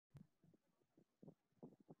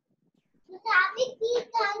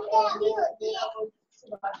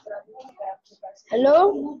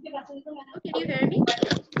Hello? Can you hear me?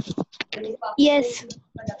 Yes. For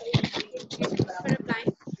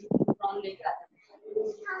replying.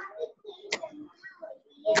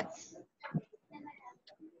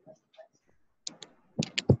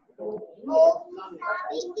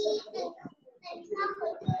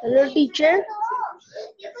 Hello, teacher.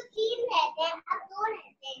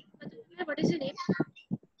 What is your name?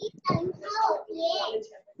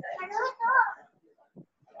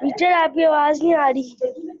 Teacher आपकी आवाज नहीं आ रही.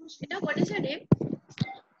 Beta, what is your name?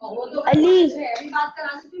 Ali.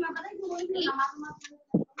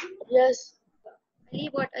 Yes. Ali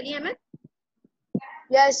what? Ali Ahmed?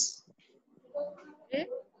 Yes. Okay.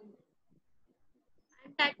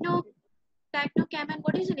 And Techno Cameron,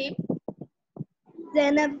 what is your name?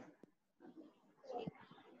 Zainab.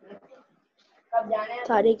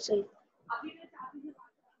 Tariq Said.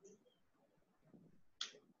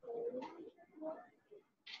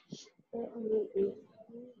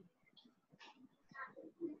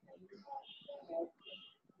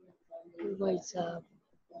 What's up?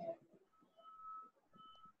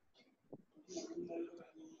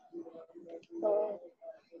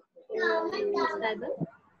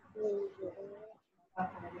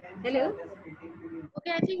 Hello.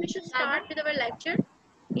 Okay, I think we should start with our lecture.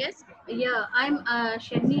 Yes. Yeah, I'm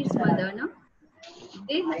Shanni's mother. No,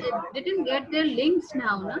 they didn't get their links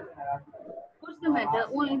now. No, what's the matter?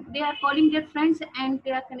 Only they are calling their friends and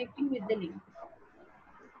they are connecting with the link.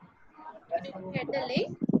 You didn't get the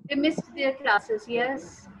link. They missed their classes.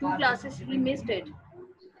 Yes, 2 classes he missed it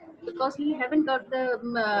because he haven't got the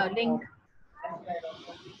link.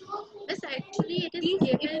 Yes, actually, it is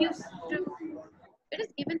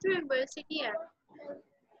Please, given through university app.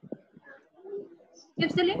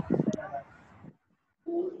 gives the link.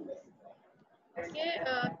 Okay.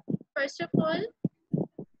 First of all,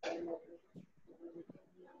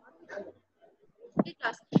 okay,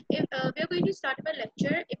 class. If we are going to start our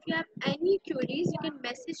lecture, if you have any queries, you can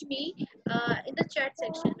message me in the chat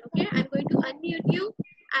section. Okay, I'm going to unmute you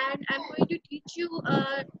and I'm going to teach you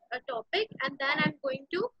a topic, and then I'm going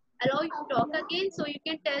to allow you to talk again, so you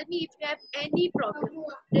can tell me if you have any problem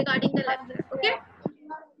regarding the lecture. Okay.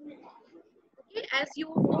 Okay, as you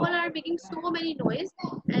all are making so many noise,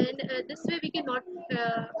 and this way we cannot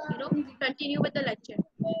continue with the lecture.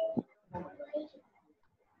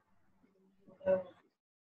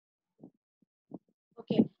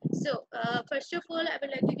 Okay, so first of all, I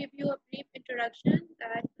would like to give you a brief introduction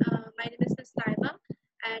that my name is Saiba,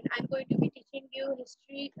 and I'm going to be teaching you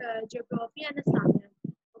history, geography, and Islamic.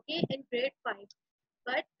 Okay, in grade 5.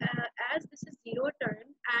 But as this is zero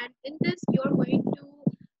term, and in this you're going to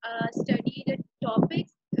study the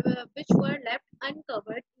topics which were left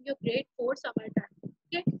uncovered in your grade 4 summer term.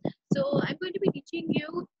 Okay, so I'm going to be teaching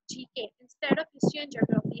you GK instead of history and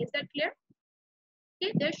geography. Is that clear?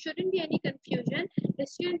 Okay, there shouldn't be any confusion.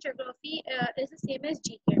 History and geography is the same as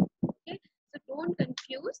GK. Okay, so don't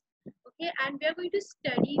confuse. Okay, and we are going to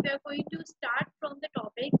study. We are going to start from the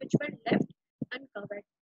topic which were left uncovered.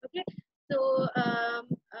 Okay, so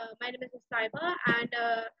my name is Saiba, and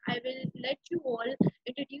I will let you all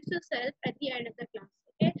introduce yourself at the end of the class.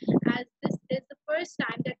 Okay, as this is the first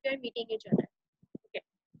time that we are meeting each other. Okay,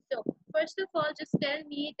 so first of all, just tell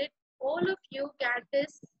me that all of you get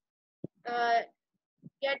this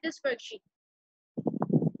worksheet.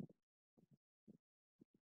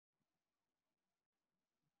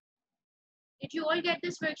 Did you all get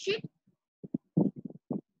this worksheet?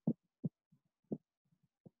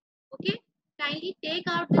 Okay, kindly take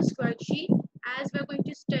out this worksheet as we're going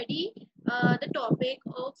to study the topic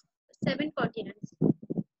of 7 continents.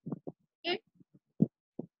 Okay.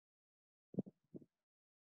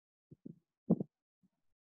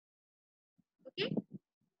 Okay,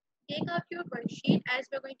 take out your worksheet as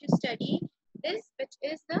we're going to study this, which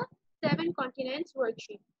is the 7 continents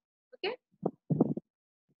worksheet. Okay.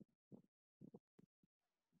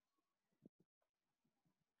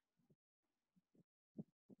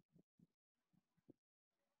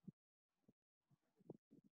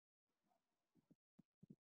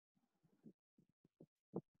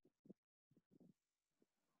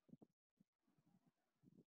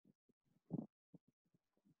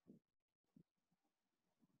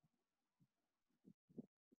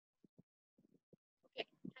 Okay.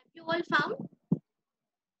 Have you all found?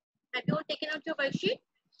 Have you all taken out your worksheet?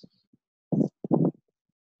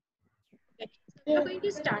 Okay. So we are going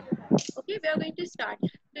to start. Okay, we are going to start.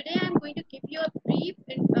 Today I am going to give you a brief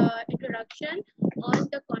introduction on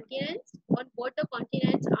the continents, on what the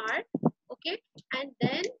continents are. Okay, and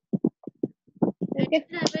then I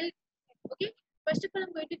will. Okay, First of all,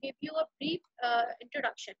 I'm going to give you a brief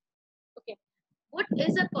introduction. Okay, what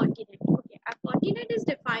is a continent? Okay, a continent is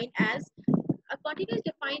defined as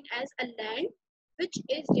a land which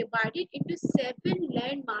is divided into seven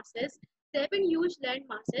huge land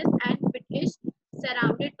masses, and which is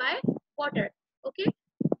surrounded by water. Okay,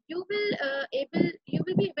 you will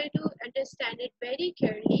be able to understand it very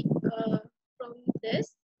clearly from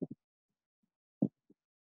this.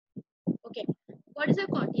 Okay, what is a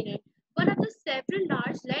continent? One of the several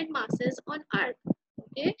large land masses on Earth.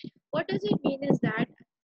 Okay, what does it mean is that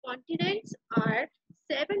continents are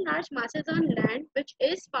seven large masses on land which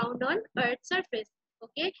is found on Earth's surface.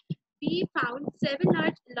 Okay, we found seven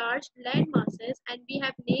large land masses and we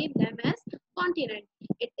have named them as continent.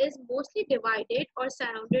 It is mostly divided or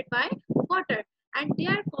surrounded by water, and they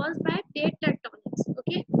are caused by plate tectonics.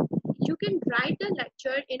 Okay, you can write the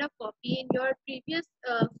lecture in a copy in your previous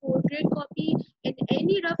 4th grade copy, in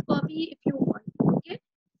any rough copy if you want. Okay,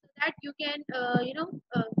 so that you can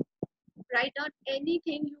write down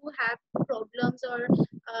anything you have problems, or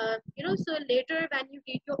so later when you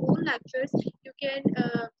read your own lectures you can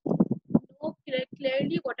know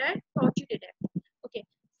clearly what I taught you today. Okay,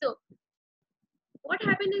 so what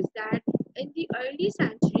happened is that in the early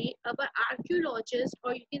century, our archaeologists,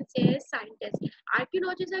 or you can say scientists,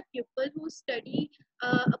 archaeologists are people who study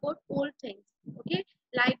about old things. Okay,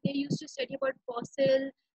 like they used to study about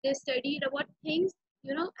fossil, they studied about things,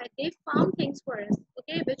 and they found things for us.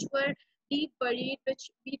 Okay, which were deep buried,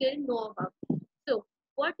 which we didn't know about. So,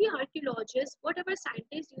 what our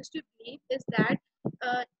scientists used to believe is that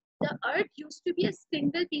uh, the Earth used to be a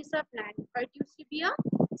single piece of land. Earth used to be a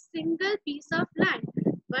single piece of land.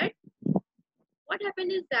 But what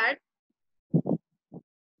happened is that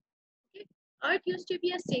okay, Earth used to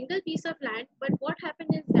be a single piece of land. But what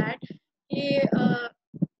happened is that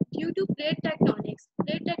due to plate tectonics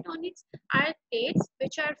are plates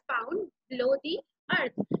which are found below the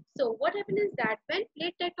Earth. So what happened is that when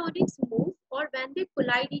plate tectonics move or when they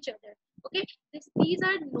collide each other, okay, these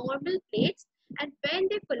are normal plates, and when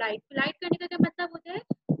they collide करने का क्या मतलब होता है?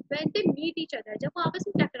 When they meet each other, जब वो आपस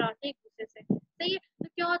में टकराते हैं एक दूसरे से, सही है? तो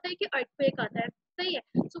क्या होता है कि earthquake आता है, सही है?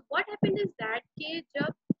 So what happened is that कि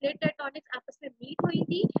जब plate tectonics आपस में meet हुई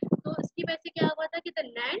थी, तो इसकी वजह से क्या हुआ था कि the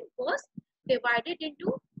land was divided into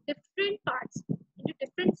different parts, into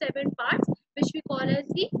different seven parts, which we call as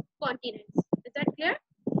the continents. Is that clear?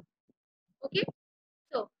 Okay,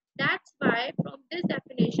 so that's why from this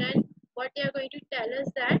definition, what they are going to tell us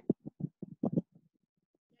that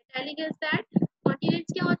they're telling us that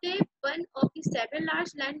continents क्या होते हैं? One of the seven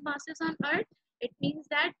large land masses on Earth. It means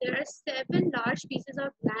that there are seven large pieces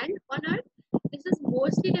of land on Earth. This is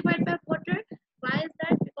mostly divided by water. Why is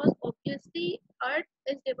that? Because obviously Earth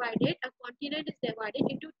is divided, a continent is divided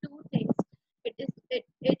into two things.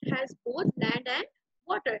 It has both land and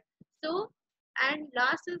water. So, and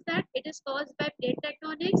last is that it is caused by plate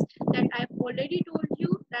tectonics, that I've already told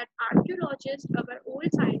you that archaeologists, our old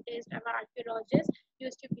scientists, our archaeologists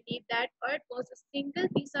used to believe that Earth was a single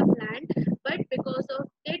piece of land, but because of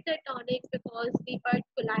plate tectonics, because the Earth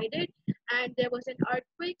collided and there was an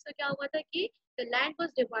earthquake, so क्या हुआ था कि the land was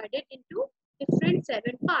divided into different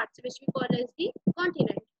seven parts, which we call as the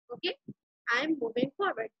continent. Okay, I am moving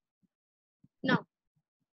forward now.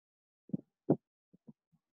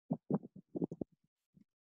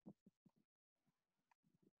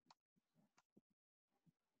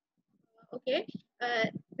 Okay,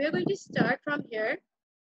 we're going to start from here.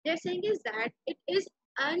 They're saying is that it is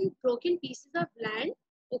unbroken pieces of land,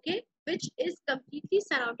 okay, which is completely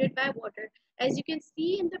surrounded by water. As you can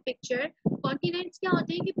see in the picture, continents क्या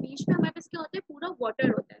होते हैं कि बीच में हमारे पास क्या होता है? पूरा water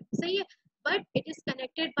होता है, सही है? But it is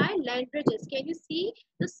connected by land bridges. Can you see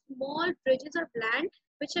the small bridges of land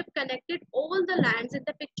which have connected all the lands in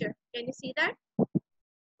the picture? Can you see that?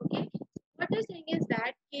 Okay. What they're saying is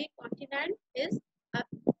that a continent is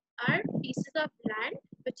are pieces of land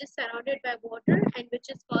which is surrounded by water and which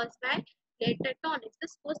is caused by plate tectonics.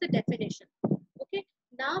 This was the definition. Okay.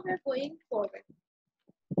 Now we're going forward.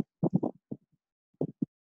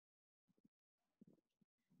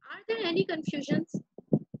 Are there any confusions?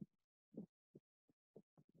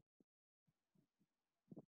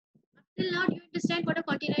 Till now, do you understand what a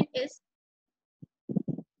continent is?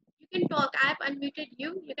 You can talk. I have unmuted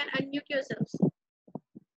you. You can unmute yourselves.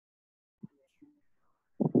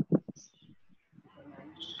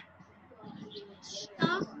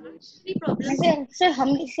 Any problems? Sir हम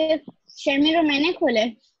इसे शर्मी और मैंने खोला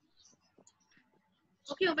है.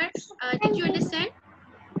 Okay, Umar. Did you understand?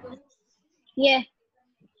 Yeah.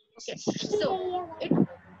 Okay. So,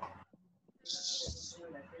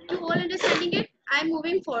 you all understanding it? I'm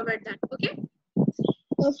moving forward then. Okay.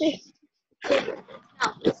 Okay. So,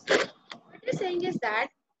 saying is that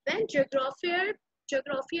when geographier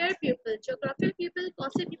people कौन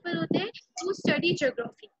से people होते हैं who study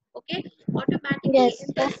geography, okay, automatically Yes.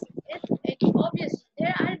 in this obviously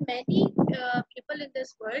there are many people in this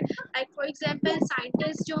world, like for example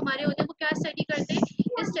scientists जो हमारे होते हैं वो क्या study करते हैं,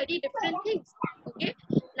 they study different things, okay,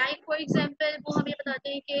 like for example वो हमें बताते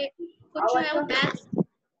हैं कि कुछ जो है वो maths,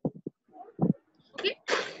 okay,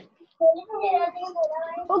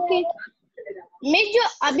 Okay. मिस जो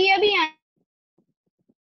अभी अभी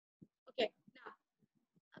okay, now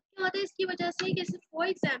अब क्या होता है इसकी वजह से कि for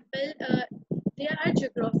example there are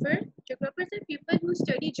geographers are people who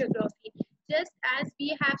study geography, just as we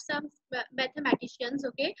have some mathematicians,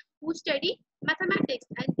 okay, who study mathematics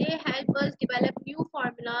and they help us develop new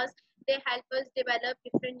formulas, they help us develop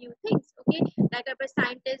different new things, okay, like our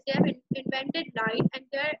scientists, they have invented light and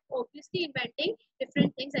they're obviously inventing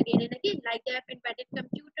different things again and again, like they have invented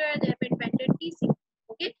computer, they have invented PC,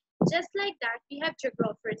 okay, just like that we have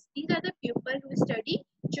geographers, these are the people who study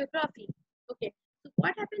geography, okay. So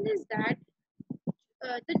what happens is that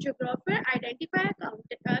the geographer identify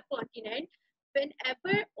a continent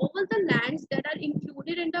whenever all the lands that are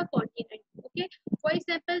included in the continent, okay, for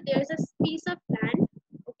example there is a piece of land,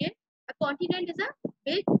 okay, a continent is a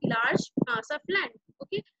big large mass of land,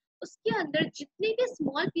 okay, उसके अंदर जितने भी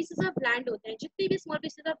small pieces of land होते हैं, जितने भी small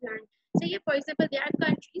pieces of land, say for example there are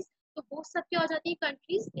countries, तो वो सब क्या हो जाती हैं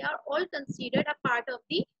countries, they are all considered a part of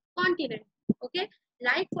the continent, okay,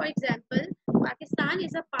 like for example Pakistan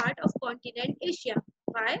is a part of continent Asia.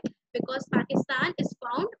 Why? Because Pakistan is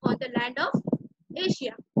found on the land of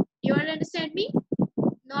Asia. You all understand me?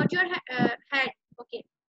 Not your head. Okay.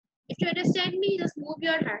 If you understand me, just move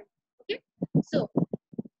your hand. Okay. So,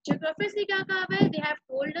 geographers ने क्या कहा है? They have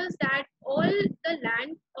told us that all the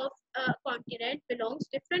land of a continent belongs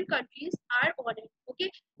different countries are on it.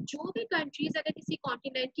 Okay. जो भी countries अगर किसी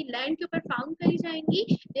continent की land के ऊपर found करी जाएंगी,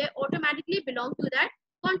 they automatically belong to that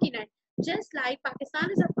continent. Just like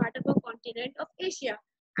Pakistan is a part of a continent of Asia,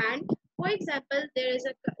 and for example, there is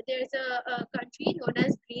a country known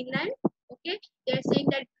as Greenland. Okay, they are saying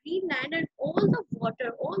that Greenland and all the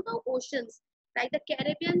water, all the oceans, like the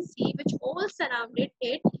Caribbean Sea, which all surrounded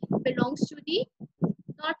it, belongs to the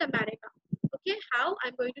North America. Okay, how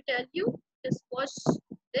I'm going to tell you. Just watch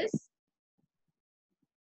this.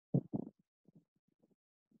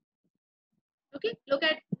 Okay, look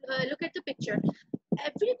at the picture.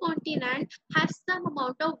 Every continent has some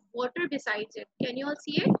amount of water besides it. Can you all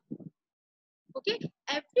see it? Okay,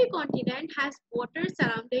 every continent has water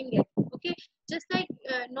surrounding it. Okay, just like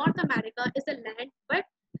North America is a land, but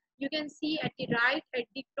you can see at the right, at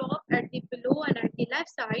the top, at the below, and at the left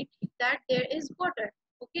side that there is water.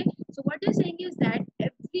 Okay, so what they're saying is that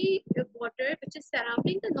every water which is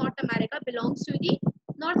surrounding the North America belongs to the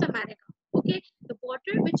North America. Okay, the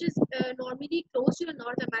water which is normally close to the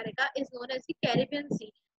North America is known as the Caribbean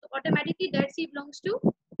Sea. So automatically that sea belongs to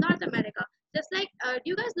North America. Just like, do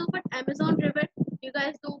you guys know about Amazon River? Do you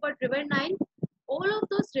guys know about River Nile? All of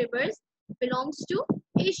those rivers belongs to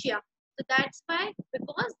Asia. So that's why,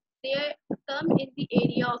 because they come in the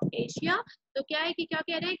area of Asia, तो क्या है कि क्या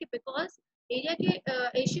कह रहे हैं कि because area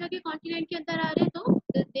के एशिया के कॉन्टिनेंट के अंदर आ रहे हैं तो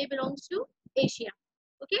they belongs to Asia.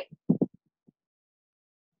 Okay.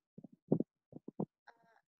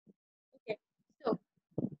 Okay. So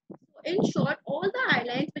in short, all the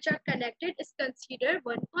islands which are connected is considered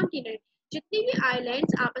one continent. जितनी भी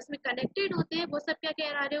islands आपस में connected होते हैं वो सब क्या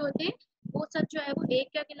कहला रहे होते हैं, वो सब जो है वो एक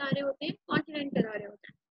क्या कहला रहे होते हैं, continent कहला रहे होते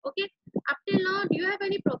हैं. Okay, up till now do you have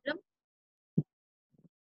any problem?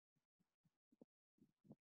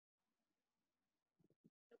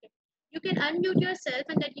 Okay, you can unmute yourself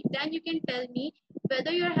and then you can tell me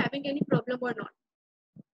whether you are having any problem or not.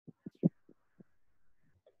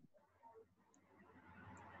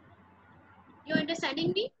 You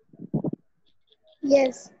understanding me?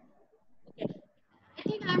 Yes. Okay, I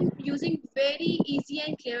think I'm using very easy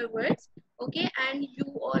and clear words. Okay, and you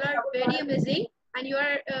all are very amazing and you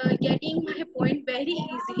are getting my point very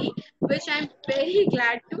easily, which I'm very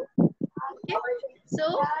glad to. Okay, so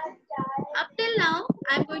up till now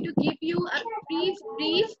I'm going to give you a brief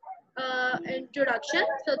introduction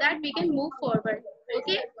so that we can move forward.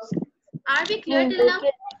 Okay, are we clear till now?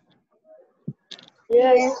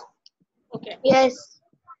 Yes. Okay. Yes.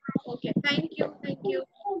 Okay, thank you.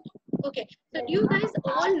 Okay, so do you guys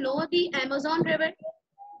all know the Amazon River?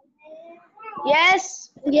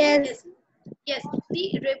 Yes. Yes. Yes,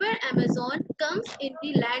 the river Amazon comes in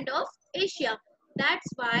the land of Asia. That's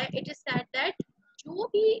why it is said that जो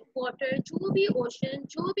भी water, जो भी ocean,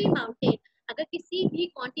 जो भी mountain, अगर किसी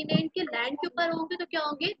भी continent के land के ऊपर होंगे तो क्या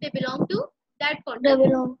होंगे? They belong to that They continent.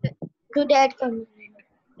 belong to that continent.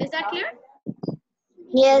 Is that clear?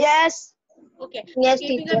 Yes. Yes. Okay, Yes, I'm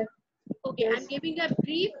giving teacher. I'm giving a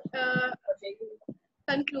brief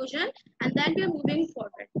conclusion, and then we're moving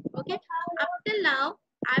forward. Okay, up till now,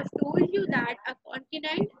 I've told you that a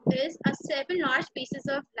continent is a 7 large pieces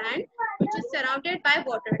of land which is surrounded by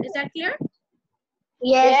water. Is that clear?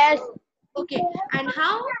 Yes. Okay, and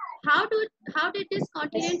how did these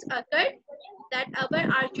continents occur? That our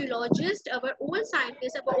archaeologists, our old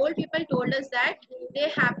scientists, our old people told us that they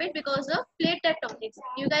happened because of plate tectonics.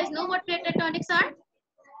 You guys know what plate tectonics are?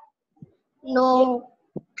 No.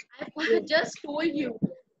 I just told you.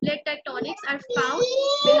 Plate tectonics are found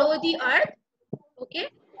below the earth. Okay,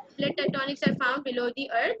 plate tectonics are found below the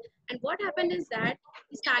earth, and what happened is that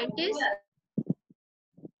the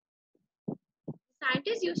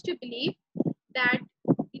scientists used to believe that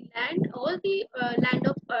the land, all the land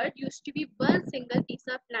of earth used to be one single piece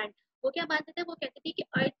of land. वो क्या मानते थे? वो कहते थे कि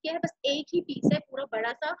अर्थ क्या है, बस एक ही पीस है पूरा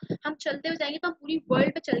बड़ा सा, हम चलते हुए जाएंगे तो हम पूरी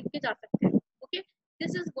वर्ल्ड पे चल के जा सकते हैं. Okay,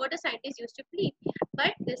 this is what the scientists used to believe,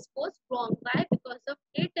 but this was wrong. Why? Because of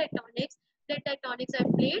plate tectonics. Plate tectonics are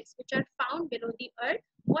plates which are found below the earth.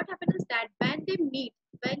 What happens is that when they meet,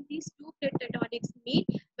 when these two plate tectonics meet,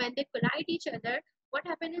 when they collide each other, what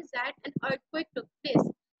happened is that an earthquake took place.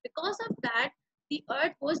 Because of that, the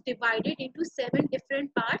earth was divided into 7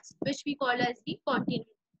 different parts, which we call as the continent.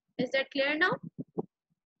 Is that clear now?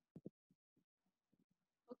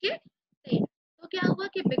 Okay. सही. तो क्या हुआ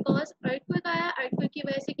कि because earthquake आया, earthquake की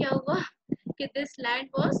वजह से क्या हुआ कि this land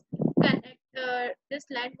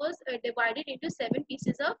was divided into 7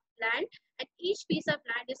 pieces of land, and each piece of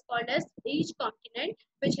land is called as each continent,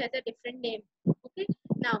 which has a different name. Okay.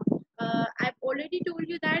 Now, I've already told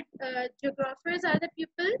you that geographers are the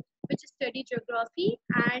people which study geography,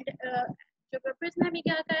 and geographers ने हमें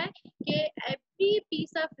क्या कहा है कि every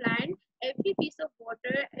piece of land, every piece of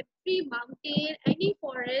water, every mountain, any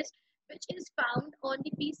forest which is found on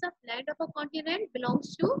the piece of land of a continent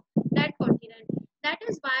belongs to that continent. That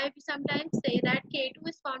is why we sometimes say that K2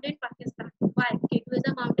 is found in Pakistan. Why? K2 is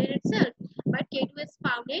a mountain itself, but K2 is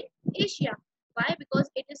found in Asia. Why? Because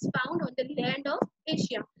it is found on the land of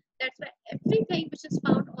Asia. That's why everything which is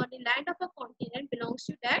found on the land of a continent belongs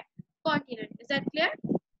to that continent. Is that clear?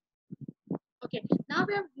 Okay, now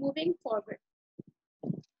we are moving forward.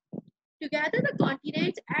 Together, the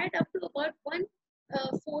continents add up to about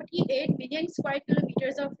 148 million square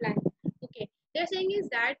kilometers of land. Okay, they're saying is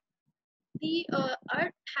that the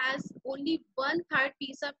earth has only 1/3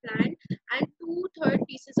 piece of land and 2/3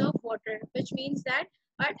 pieces of water, which means that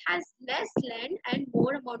earth has less land and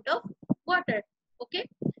more amount of water. Okay,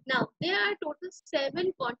 now there are total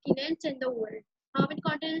 7 continents in the world. How many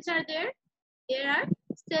continents are there? There are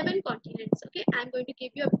 7 continents. Okay, I'm going to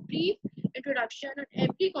give you a brief introduction on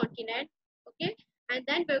every continent. Okay, and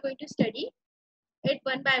then we're going to study it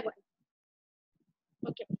one by one.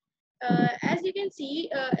 Okay, as you can see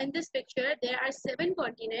in this picture, there are 7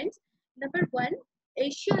 continents. Number 1,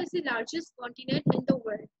 Asia is the largest continent in the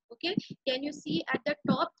world. Okay, can you see at the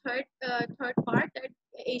top third part that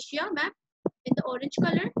Asia map in the orange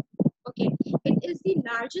color? Okay, it is the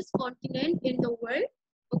largest continent in the world.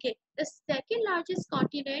 Okay, the second largest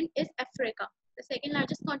continent is Africa. The second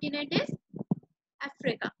largest continent is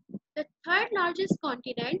Africa. The third largest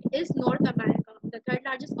continent is North America. The third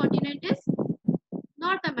largest continent is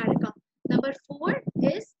North America. Number 4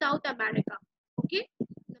 is South America. Okay.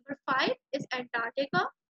 Number 5 is Antarctica.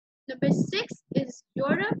 Number 6 is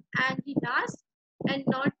Europe, and the last and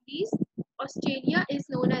not least, Australia is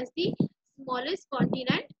known as the smallest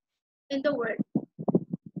continent in the world.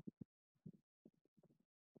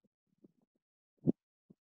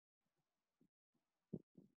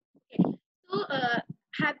 Okay. So,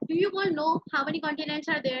 do you all know how many continents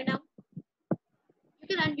are there now? You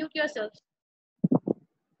can unmute yourself.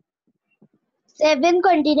 7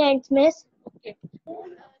 continents, miss. Okay.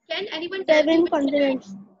 Can anyone tell me 7 which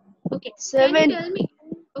continents. Okay. 7. Can you tell me?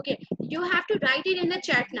 Okay. You have to write it in the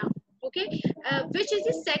chat now. Okay. Which is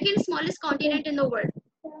the second smallest continent in the world?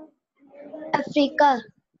 Africa.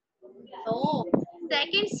 No.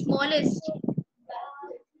 Second smallest.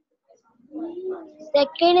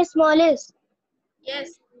 Second smallest.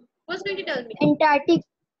 Yes. Who's going to tell me?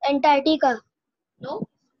 Antarctica. No.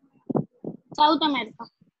 South America.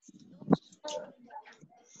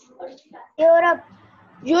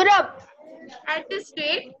 Europe. At this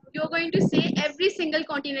rate, you're going to say every single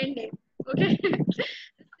continent name. Okay. The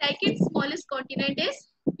second smallest continent is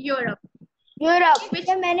Europe. Which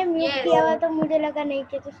मैंने mute yes. किया हुआ तो मुझे लगा नहीं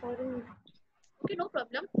किया तो sorry. Okay, no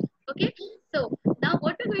problem. Okay, so now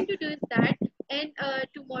what we're going to do is that in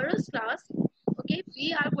tomorrow's class, okay,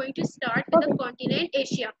 we are going to start with the continent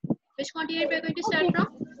Asia. Which continent we're going to start from?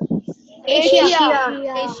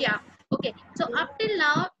 Asia. Okay. So up till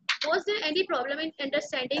now, was there any problem in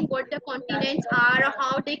understanding what the continents are or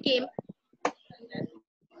how they came?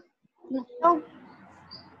 No.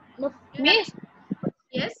 No. Miss,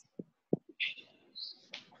 Yes.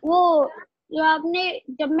 वो जो आपने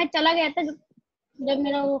जब मैं चला गया था जब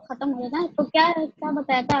मेरा वो खत्म हो गया था तो क्या क्या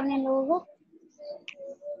बताया था आपने लोगों को?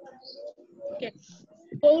 Okay.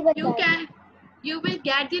 यही बताया। You will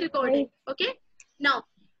get the recording. Okay. Now,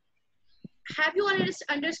 have you already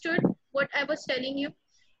understood what I was telling you?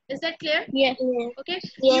 Is that clear? Yes. Okay.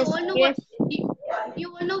 Yes. You all know Yes.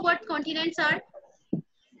 you all know what continents are?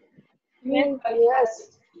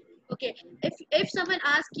 Yes. Okay. If someone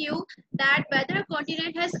asks you that whether a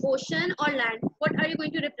continent has ocean or land, what are you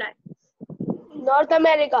going to reply? North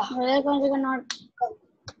America. Not.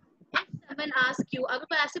 If someone asks you, अगर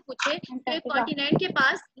कोई आपसे पूछे कि एक continent के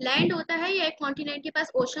पास land होता है या एक कॉन्टिनेंट के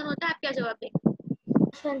पास ओशन होता है, आप क्या जवाब देंगे?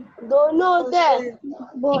 दोनों होते हैं.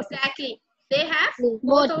 Both. Exactly. They have Both.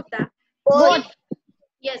 both of them. Both.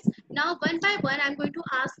 Yes. Now, one by one, I'm going to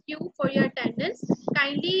ask you for your attendance.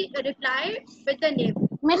 Kindly reply with the name.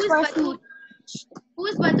 Miss Vaishnavi. Who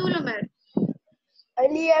is Batul Umar?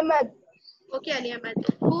 Ali Ahmed. Okay, Ali Ahmed.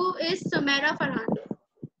 Who is Sumaira Farhan?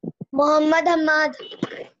 Mohammad Hamad.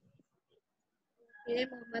 Okay,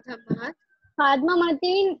 Muhammad Hamad. Fatima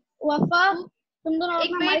Mateen वफा तुम दोनों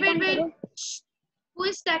एक अपना mic on wait. करो। Who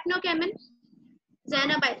is Techno Kemal?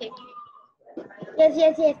 Zainab, I think.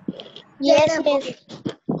 Yes. Okay.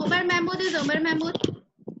 Umar Mahmood is Umar Mahmood.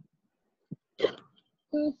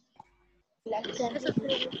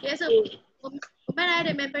 Yes, sir. Umar, I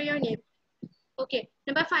remember your name. Okay.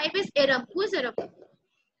 Number 5 is Iram. Who is Iram?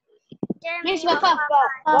 Miss Wafa.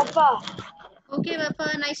 Wafa. Okay,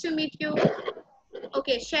 Wafa. Nice to meet you.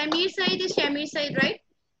 Okay. Shamir Said is Shamir Said, right?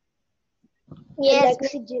 Yes.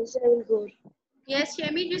 Alexi J74. Yes,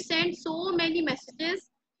 Shamir, you sent so many messages.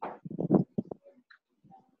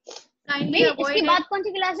 Kindly miss avoid इसके it. बाद कौन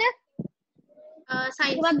सी class है? Science.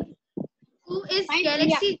 इसके बाद Who is Science,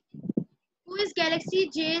 Galaxy? Who is Galaxy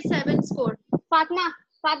J7 score? Fatima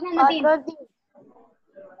Mateen.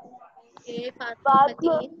 Okay, Fatima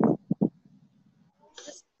Fatima. Mateen.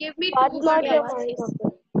 Just give me 2 Fatima more का minutes, mic please. Of है.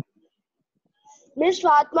 Miss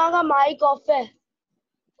Fatima का mic off है.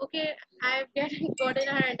 Okay, I've gotten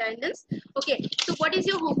her attendance. Okay, so what is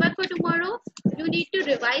your homework for tomorrow? You need to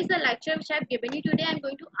revise the lecture which I've given you today. I'm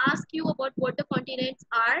going to ask you about what the continents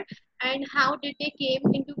are and how did they came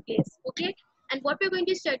into place. Okay, and what we're going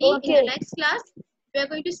to study in the Okay. next class, we're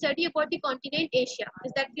going to study about the continent Asia.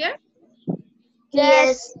 Is that clear?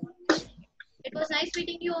 Yes. It was nice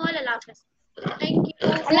meeting you all. Allah Hafiz. Thank you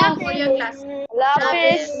Allah for your class. Allah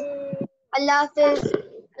Hafiz. Allah Hafiz.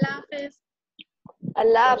 Allah Hafiz.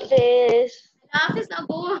 Allah Hafiz. Allah Hafiz. Now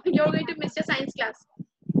go. You're going to miss your science class.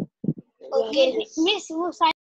 Miss वो